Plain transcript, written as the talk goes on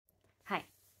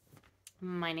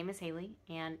My name is Haley,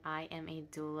 and I am a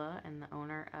doula and the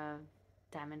owner of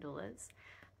Diamond Doulas.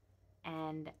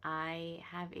 And I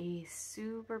have a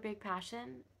super big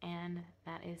passion, and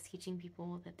that is teaching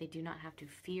people that they do not have to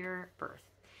fear birth.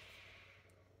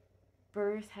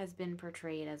 Birth has been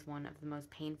portrayed as one of the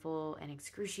most painful and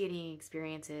excruciating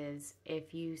experiences.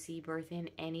 If you see birth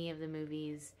in any of the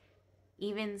movies,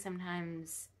 even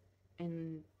sometimes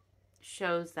in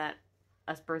shows that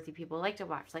us birthy people like to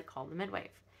watch, like Call the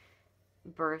Midwife,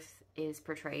 birth is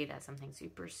portrayed as something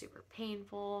super, super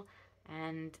painful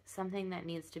and something that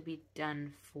needs to be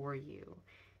done for you.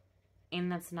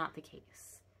 And that's not the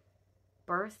case.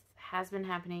 Birth has been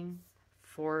happening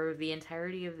for the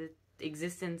entirety of the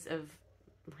existence of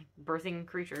birthing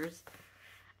creatures,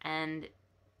 and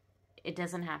it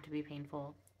doesn't have to be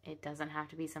painful. It doesn't have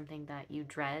to be something that you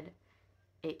dread.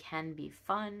 It can be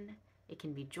fun, it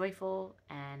can be joyful,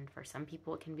 and for some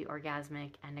people it can be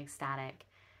orgasmic and ecstatic.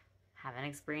 Haven't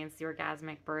experienced the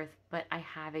orgasmic birth, but I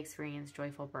have experienced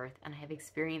joyful birth, and I have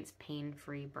experienced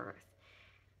pain-free birth.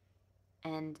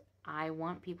 And I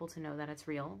want people to know that it's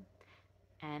real,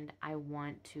 and I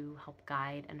want to help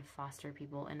guide and foster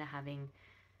people into having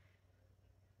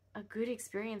a good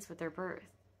experience with their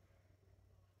birth.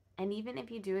 And even if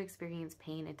you do experience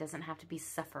pain, it doesn't have to be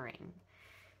suffering.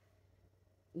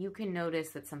 You can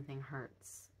notice that something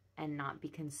hurts and not be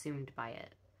consumed by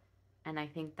it. And I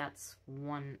think that's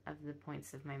one of the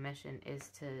points of my mission, is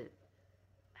to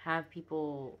have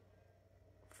people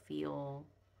feel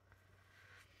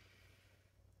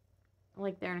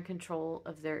like they're in control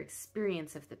of their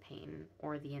experience of the pain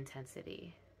or the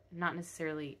intensity. Not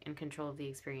necessarily in control of the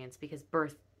experience, because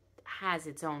birth has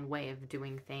its own way of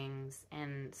doing things,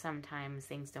 and sometimes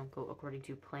things don't go according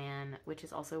to plan, which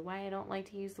is also why I don't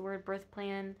like to use the word birth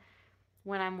plan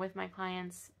when I'm with my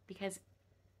clients, because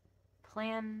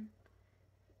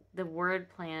the word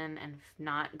plan and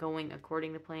not going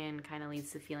according to plan kind of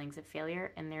leads to feelings of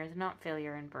failure, and there's not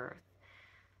failure in birth.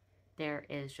 There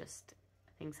is just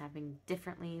things happening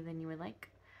differently than you would like.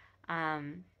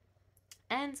 And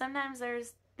sometimes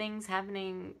there's things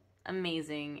happening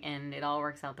amazing and it all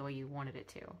works out the way you wanted it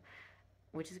to,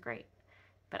 which is great.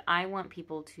 But I want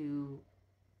people to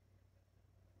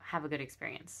have a good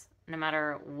experience. No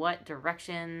matter what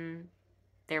direction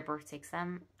their birth takes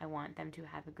them, I want them to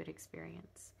have a good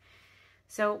experience.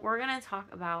 So we're going to talk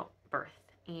about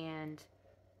birth and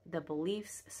the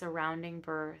beliefs surrounding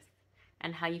birth,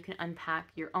 and how you can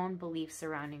unpack your own beliefs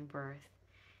surrounding birth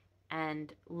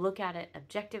and look at it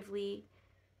objectively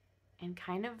and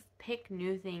kind of pick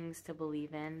new things to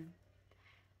believe in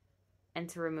and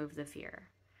to remove the fear.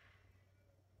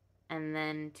 And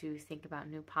then to think about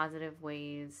new positive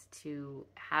ways to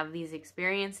have these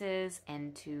experiences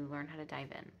and to learn how to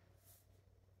dive in.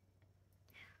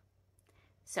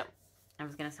 So I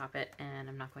was going to stop it, and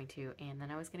I'm not going to, and then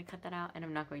I was going to cut that out, and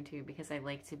I'm not going to, because I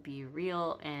like to be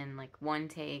real and like one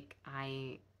take.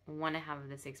 I want to have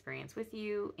this experience with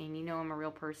you, and you know I'm a real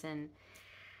person.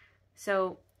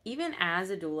 So even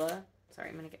as a doula, sorry,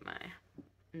 I'm going to get my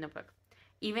notebook.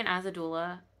 Even as a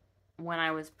doula, when I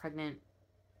was pregnant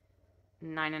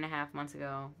 9.5 months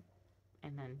ago,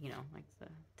 and then, like the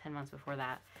 10 months before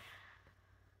that,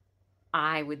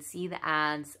 I would see the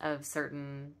ads of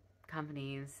certain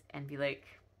companies and be like,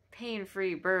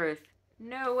 pain-free birth,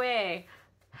 no way,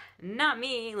 not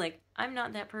me, like I'm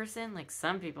not that person. Like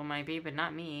some people might be, but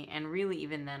not me. And really,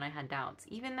 even then I had doubts,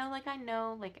 even though like I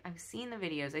know, like I've seen the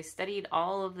videos, I studied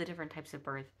all of the different types of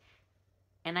birth,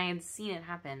 and I had seen it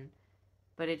happen,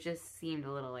 but it just seemed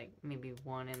a little like maybe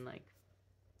 1 in like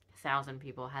 1,000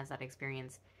 people has that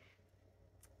experience.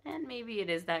 And maybe it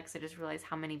is that, because I just realized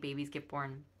how many babies get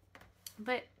born.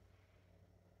 But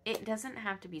it doesn't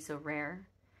have to be so rare,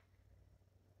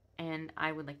 and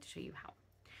I would like to show you how.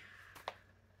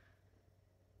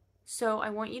 So I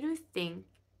want you to think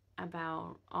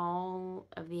about all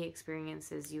of the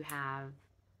experiences you have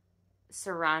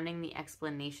surrounding the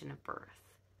explanation of birth.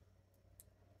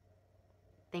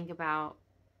 Think about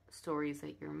stories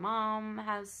that your mom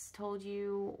has told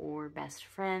you, or best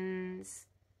friends,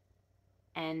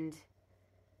 and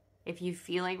if you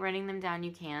feel like writing them down,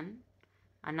 you can.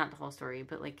 Not the whole story,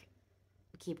 but like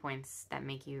key points that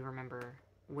make you remember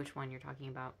which one you're talking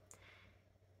about.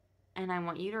 And I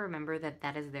want you to remember that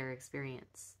that is their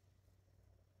experience.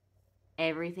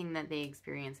 Everything that they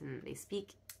experience and that they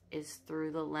speak is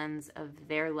through the lens of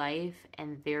their life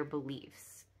and their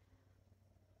beliefs.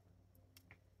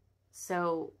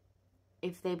 So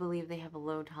if they believe they have a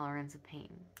low tolerance of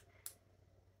pain,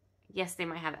 yes, they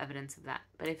might have evidence of that,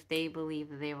 but if they believe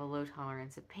that they have a low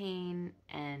tolerance of pain,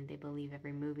 and they believe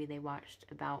every movie they watched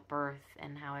about birth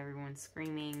and how everyone's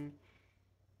screaming,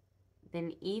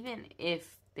 then even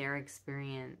if their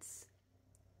experience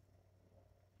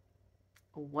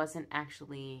wasn't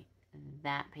actually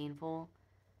that painful,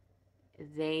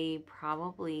 they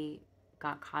probably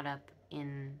got caught up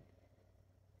in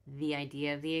the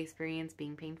idea of the experience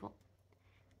being painful.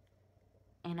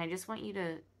 And I just want you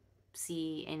to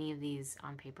see any of these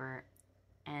on paper,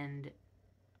 and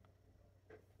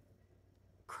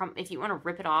if you want to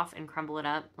rip it off and crumble it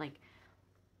up, like,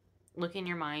 look in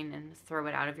your mind and throw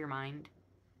it out of your mind.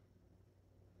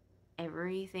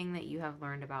 Everything that you have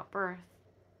learned about birth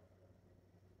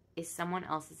is someone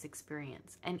else's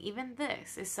experience. And even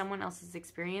this is someone else's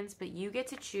experience, but you get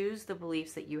to choose the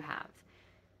beliefs that you have.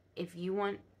 If you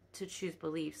want to choose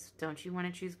beliefs, don't you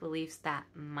want to choose beliefs that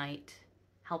might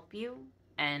help you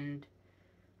and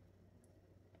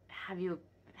have you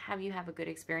have a good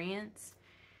experience?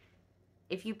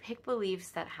 If you pick beliefs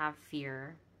that have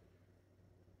fear,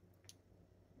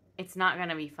 it's not going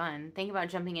to be fun. Think about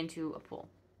jumping into a pool.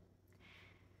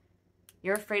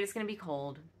 You're afraid it's going to be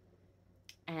cold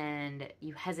and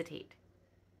you hesitate.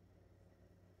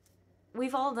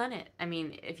 We've all done it. I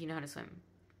mean, if you know how to swim.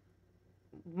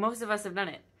 Most of us have done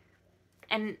it.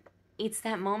 And it's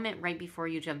that moment right before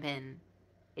you jump in.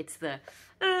 It's the,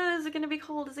 is it going to be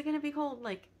cold? Is it going to be cold?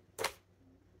 Like,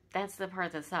 that's the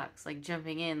part that sucks. Like,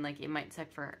 jumping in, like, it might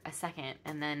suck for a second,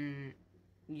 and then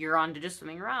you're on to just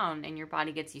swimming around, and your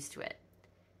body gets used to it.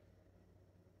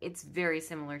 It's very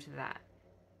similar to that.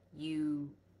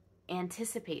 You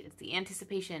anticipate. It's the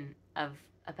anticipation of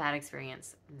a bad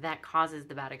experience that causes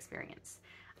the bad experience.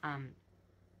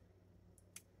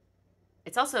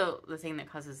 It's also the thing that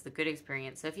causes the good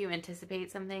experience. So if you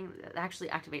anticipate something, that actually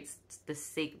activates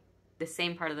the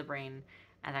same part of the brain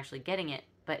as actually getting it,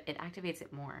 but it activates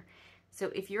it more.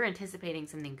 So if you're anticipating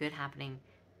something good happening,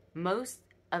 most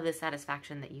of the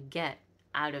satisfaction that you get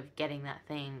out of getting that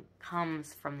thing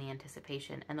comes from the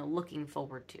anticipation and the looking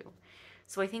forward to.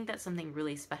 So I think that's something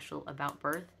really special about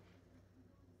birth,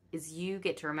 is you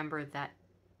get to remember that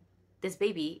this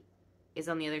baby is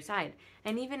on the other side.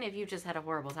 And even if you've just had a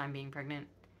horrible time being pregnant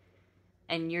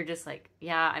and you're just like,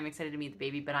 yeah, I'm excited to meet the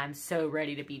baby, but I'm so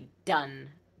ready to be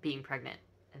done being pregnant,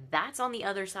 that's on the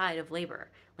other side of labor.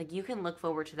 Like, you can look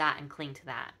forward to that and cling to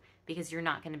that, because you're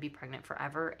not going to be pregnant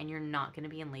forever and you're not going to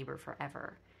be in labor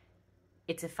forever.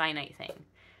 It's a finite thing.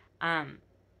 And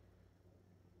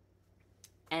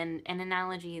an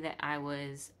analogy that I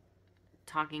was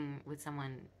talking with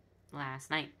someone last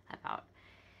night about,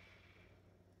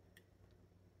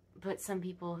 but some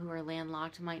people who are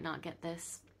landlocked might not get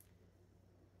this.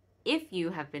 If you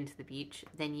have been to the beach,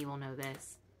 then you will know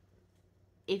this.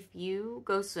 If you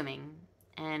go swimming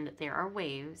and there are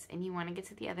waves and you want to get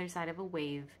to the other side of a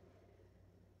wave,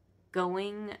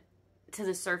 going to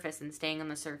the surface and staying on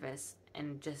the surface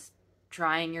and just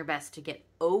trying your best to get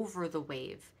over the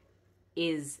wave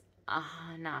is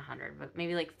not 100, but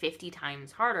maybe like 50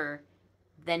 times harder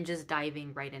than just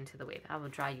diving right into the wave. I will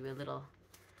draw you a little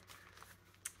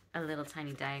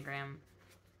tiny diagram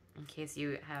in case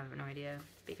you have no idea.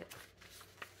 Because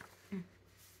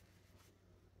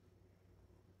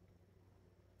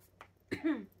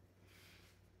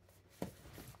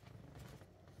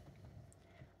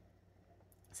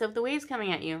so if the wave's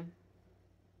coming at you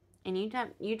and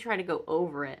you try to go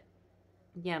over it,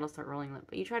 yeah, it'll start rolling up,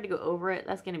 but you try to go over it,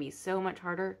 that's going to be so much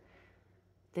harder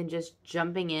than just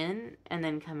jumping in and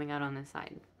then coming out on the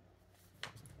side.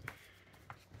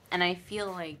 And I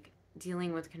feel like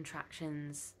dealing with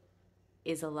contractions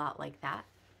is a lot like that.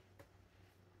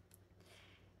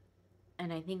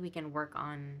 And I think we can work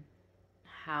on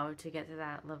how to get to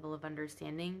that level of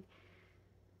understanding.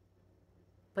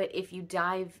 But if you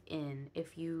dive in,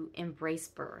 if you embrace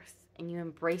birth and you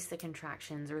embrace the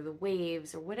contractions or the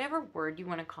waves or whatever word you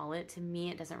want to call it, to me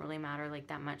it doesn't really matter like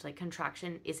that much. Like,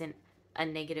 contraction isn't a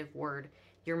negative word.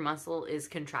 Your muscle is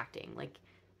contracting. Like,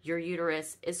 your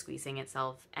uterus is squeezing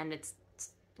itself and it's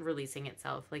releasing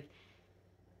itself. Like,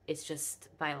 it's just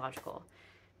biological.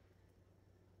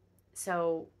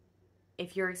 So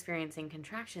if you're experiencing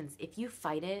contractions, if you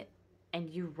fight it and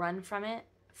you run from it,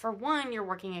 for one, you're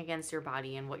working against your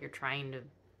body and what you're trying to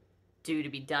do to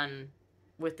be done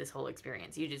with this whole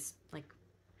experience. You just, like,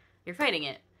 you're fighting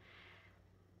it.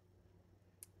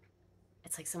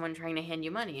 It's like someone trying to hand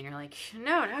you money and you're like,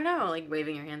 no, like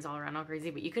waving your hands all around all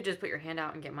crazy, but you could just put your hand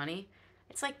out and get money.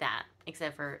 It's like that,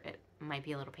 except for it might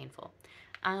be a little painful.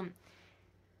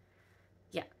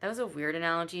 Yeah, that was a weird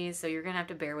analogy, so you're gonna have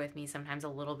to bear with me sometimes a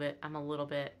little bit. I'm a little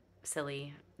bit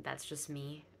silly. That's just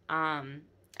me.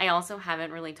 I also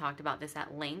haven't really talked about this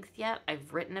at length yet.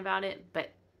 I've written about it,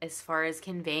 but as far as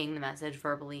conveying the message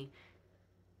verbally,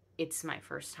 it's my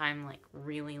first time, like,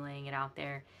 really laying it out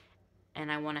there.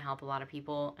 and I want to help a lot of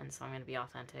people, and so I'm going to be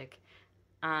authentic.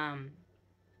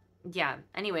 Yeah,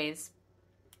 anyways,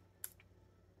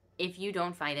 if you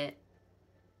don't fight it,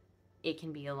 it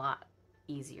can be a lot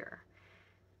easier.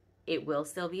 It will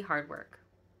still be hard work.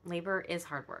 Labor is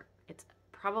hard work. It's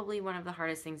probably one of the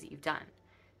hardest things that you've done.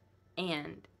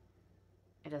 And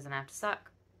it doesn't have to suck.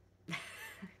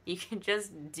 You can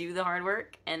just do the hard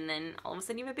work and then all of a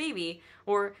sudden you have a baby,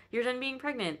 or you're done being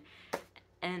pregnant.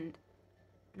 And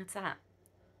that's that.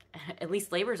 At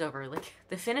least labor's over. Like,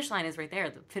 the finish line is right there.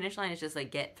 The finish line is just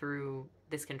like, get through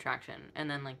this contraction.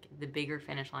 And then like the bigger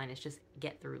finish line is just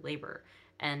get through labor.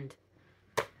 And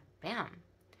bam.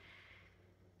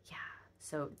 Yeah.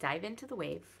 So dive into the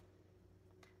wave.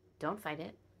 Don't fight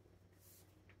it.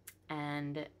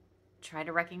 And try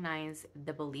to recognize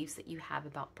the beliefs that you have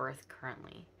about birth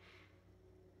currently.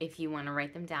 If you want to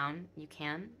write them down, you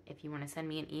can. If you want to send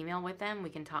me an email with them, we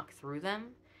can talk through them.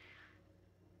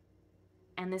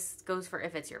 And this goes for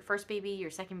if it's your first baby,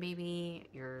 your second baby,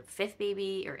 your fifth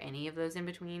baby, or any of those in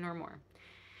between or more.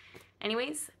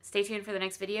 Anyways, stay tuned for the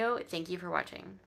next video. Thank you for watching.